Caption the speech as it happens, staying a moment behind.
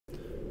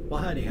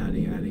Well, howdy,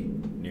 howdy, howdy.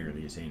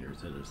 Nearly Senior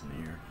Citizen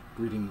here.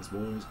 Greetings,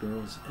 boys,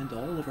 girls, and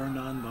all of our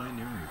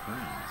non-binary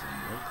friends,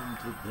 and welcome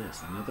to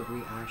this, another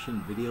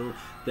reaction video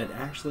that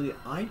actually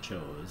I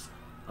chose.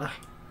 Had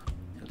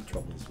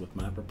troubles with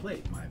my upper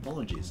plate. My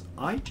apologies.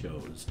 I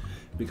chose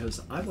because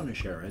I want to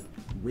share it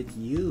with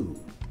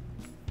you.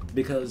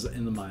 Because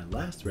in my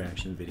last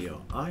reaction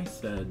video, I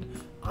said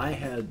I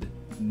had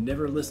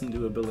never listened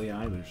to a Billie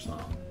Eilish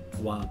song,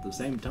 while at the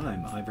same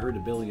time I've heard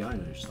a Billie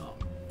Eilish song.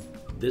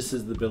 This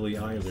is the Billie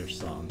Eilish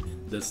song.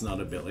 That's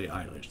not a Billie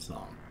Eilish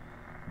song.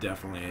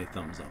 Definitely a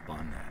thumbs up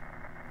on that.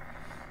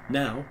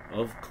 Now,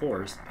 of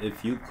course,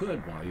 if you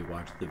could, while you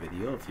watch the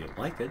video, if you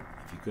like it,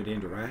 if you could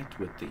interact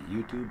with the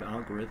YouTube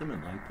algorithm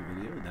and like the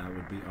video, that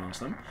would be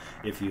awesome.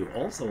 If you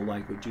also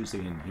like what you see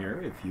in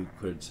here, if you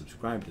could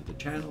subscribe to the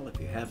channel if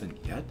you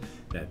haven't yet,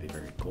 that'd be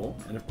very cool.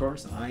 And of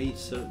course, I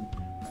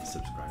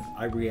subscribe.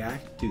 I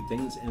react to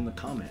things in the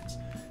comments.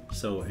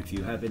 So if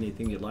you have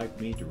anything you'd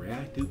like me to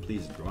react to,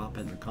 please drop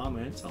in the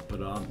comments. I'll put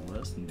it on the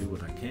list and do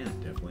what I can.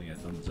 Definitely a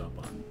thumbs up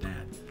on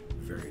that.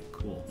 Very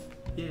cool.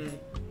 Yay.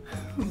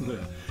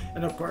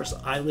 And of course,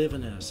 I live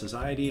in a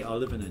society, I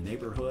live in a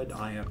neighborhood,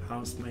 I have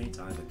housemates,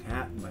 I have a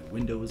cat, my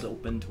window is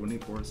open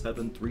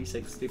 24/7,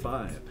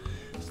 365.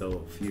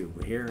 So if you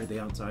hear the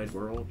outside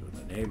world, or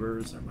the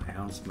neighbors, or my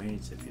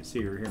housemates, if you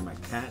see or hear my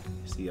cat,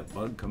 you see a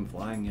bug come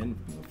flying in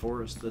from the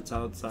forest that's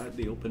outside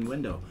the open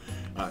window,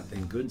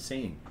 then good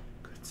seeing,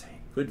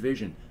 good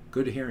vision,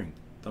 good hearing,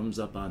 thumbs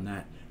up on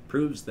that.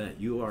 Proves that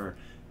you are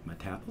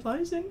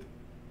metabolizing?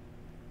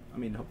 I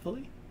mean,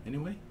 hopefully,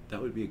 anyway,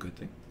 that would be a good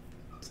thing.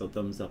 So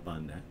thumbs up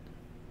on that.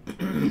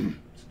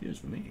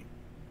 Excuse me.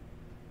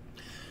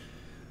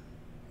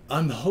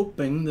 I'm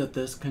hoping that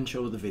this can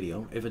show the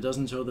video. If it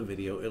doesn't show the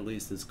video, at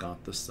least it's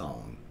got the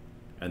song.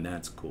 And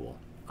that's cool.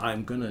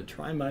 I'm going to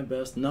try my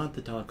best not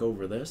to talk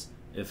over this.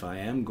 If I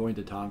am going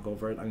to talk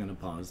over it, I'm going to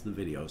pause the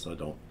video so I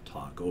don't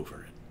talk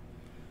over it.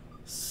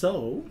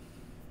 So,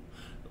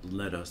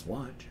 let us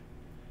watch.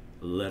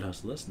 Let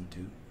us listen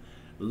to.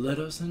 Let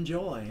us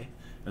enjoy.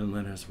 And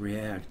let us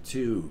react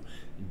to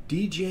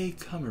DJ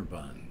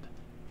Cummerbund.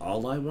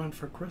 All I Want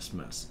for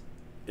Christmas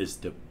is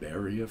to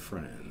Bury a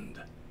Friend.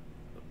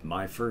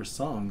 My first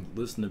song,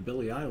 listen to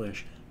Billie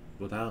Eilish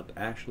without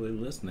actually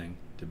listening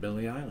to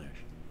Billie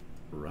Eilish.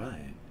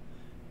 Right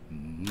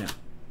now.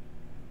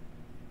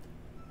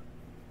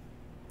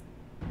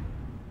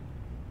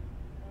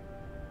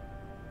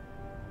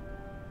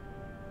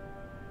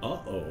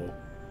 Uh-oh.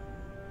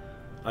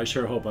 I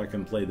sure hope I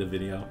can play the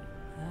video.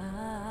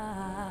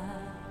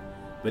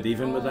 But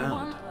even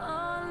without,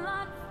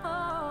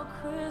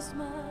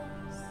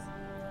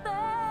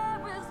 there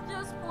is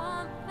just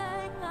one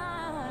thing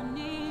I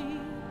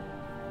need.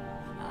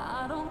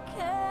 I don't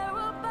care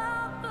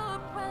about the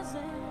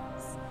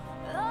presents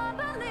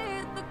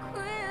underneath the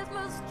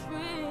Christmas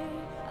tree.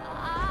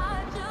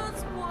 I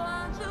just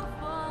want you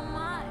for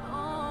my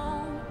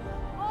own,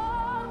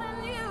 more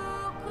than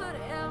you could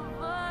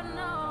ever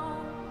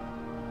know.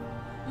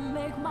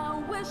 Make my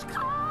wish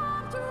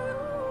come true.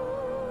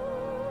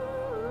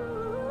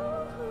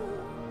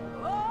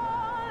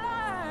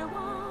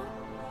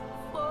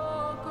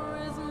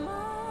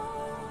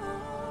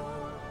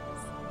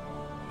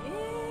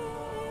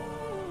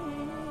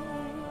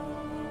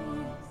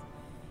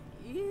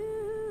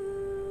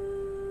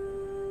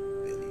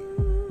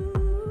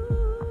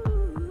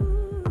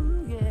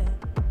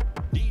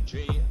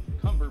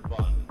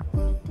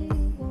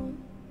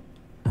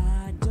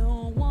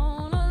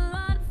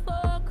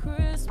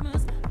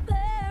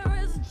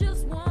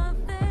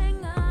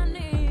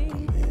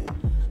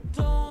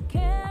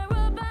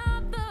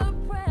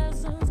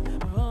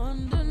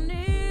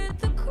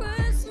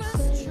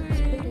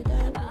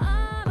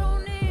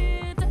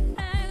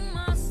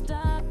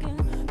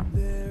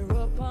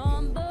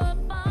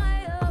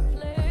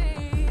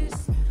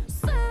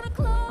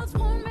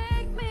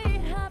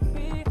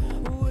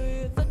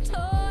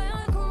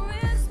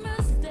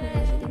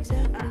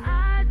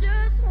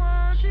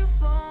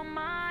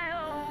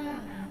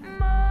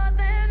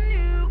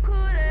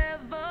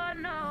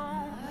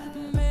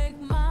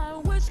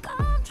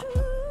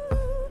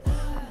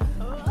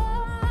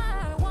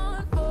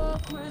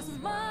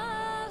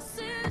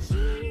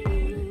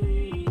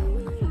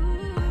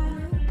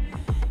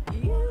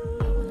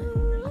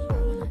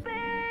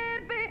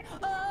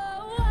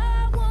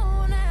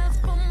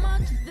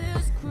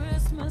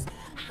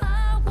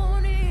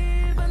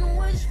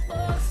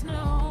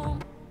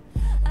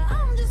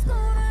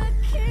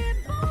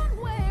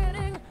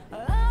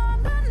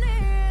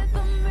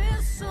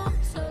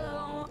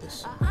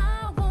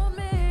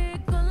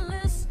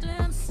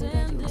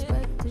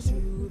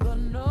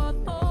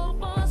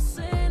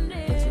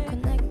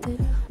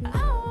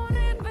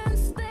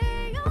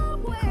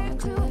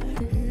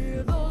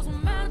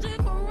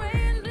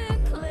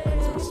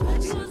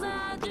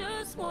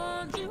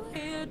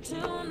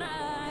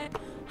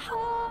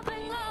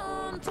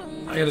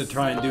 I gotta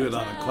try and do it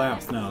on a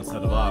claps now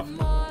instead of off.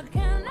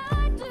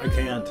 I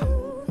can't.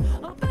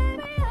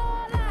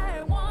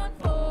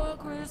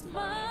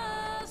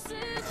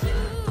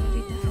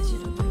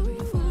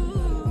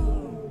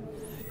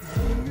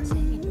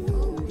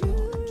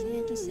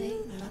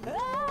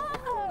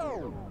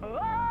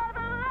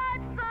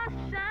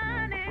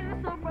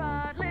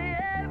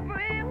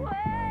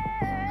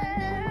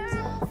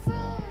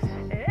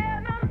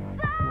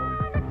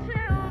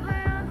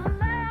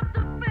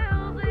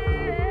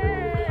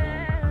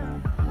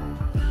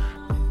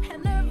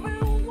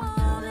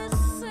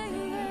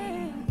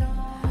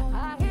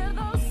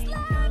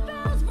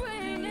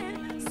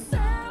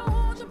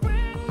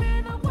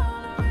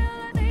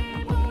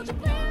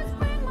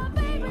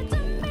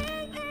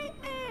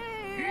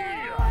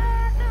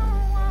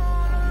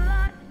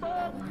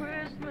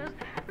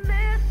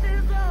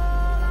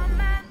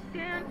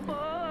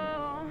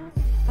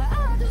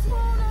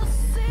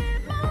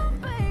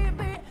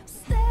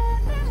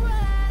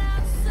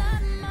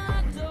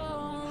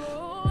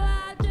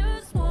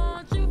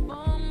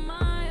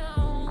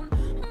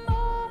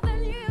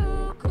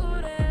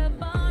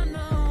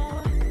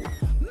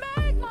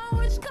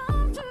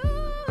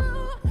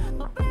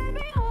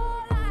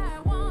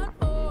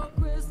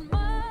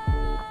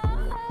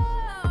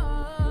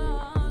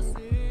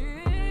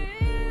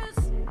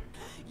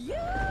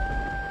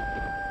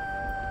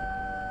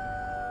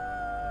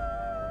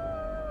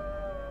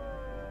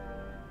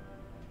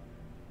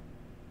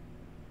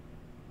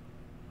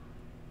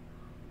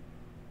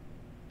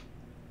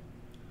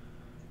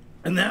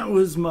 And that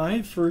was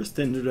my first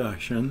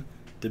introduction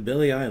to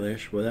Billie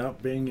Eilish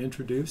without being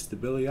introduced to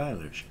Billie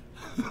Eilish.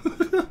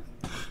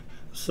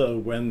 So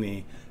when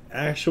the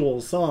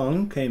actual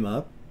song came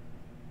up,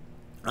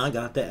 I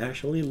got to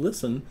actually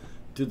listen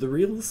to the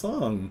real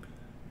song.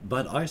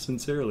 But I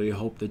sincerely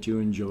hope that you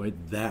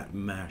enjoyed that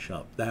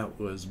mashup. That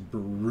was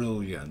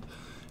brilliant.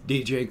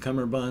 DJ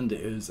Cummerbund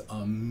is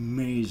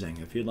amazing.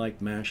 If you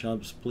like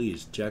mashups,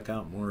 please check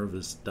out more of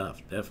his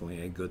stuff.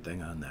 Definitely a good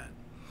thing on that.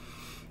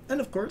 And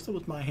of course,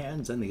 with my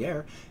hands in the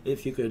air,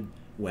 if you could,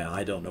 well,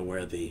 I don't know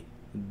where the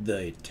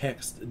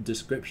text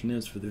description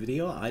is for the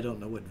video. I don't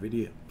know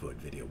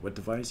what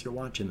device you're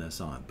watching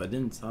this on, but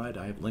inside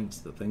I have links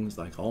to things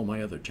like all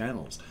my other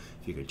channels.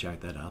 If you could check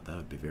that out, that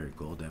would be very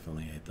cool.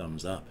 Definitely a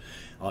thumbs up.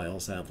 I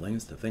also have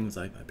links to things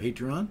like my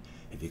Patreon.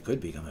 If you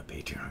could become a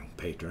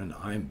patron,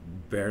 I'm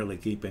barely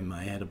keeping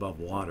my head above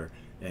water.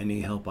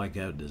 Any help I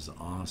get is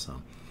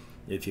awesome.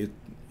 If you'd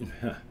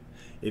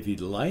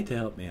like to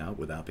help me out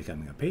without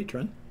becoming a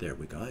patron, there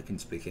we go, I can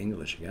speak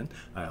English again.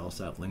 I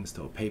also have links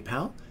to a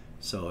PayPal.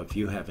 So if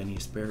you have any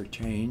spare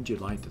change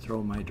you'd like to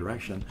throw my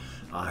direction,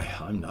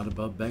 I'm not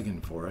above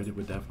begging for it. It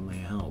would definitely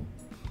help.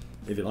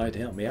 If you'd like to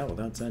help me out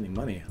without sending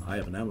money, I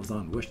have an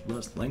Amazon wish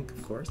list link,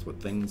 of course,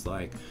 with things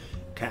like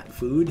cat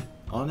food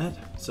on it,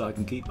 so I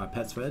can keep my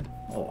pets fed.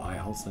 Oh, I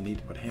also need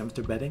to put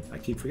hamster bedding. I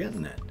keep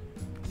forgetting that.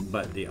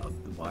 But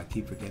I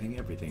keep forgetting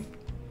everything.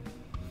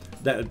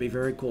 That would be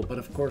very cool, but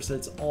of course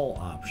it's all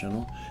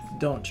optional.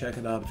 Don't check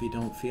it out if you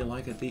don't feel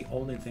like it. The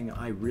only thing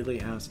I really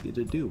ask you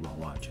to do while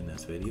watching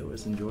this video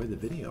is enjoy the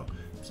video.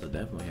 So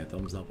definitely a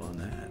thumbs up on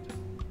that.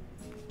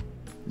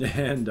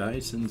 And I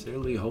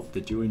sincerely hope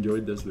that you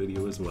enjoyed this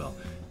video as well.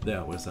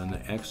 That was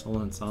an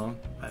excellent song,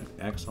 an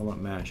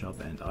excellent mashup,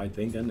 and I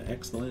think an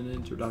excellent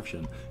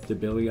introduction to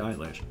Billie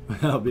Eilish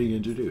without being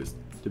introduced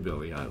to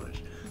Billie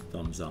Eilish.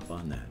 Thumbs up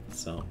on that.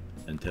 So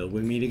until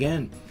we meet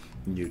again,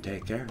 you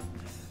take care.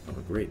 Have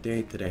a great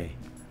day today.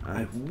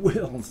 I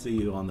will see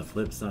you on the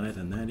flip side,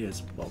 and that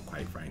is, well,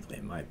 quite frankly,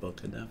 in my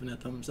book, a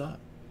definite thumbs up.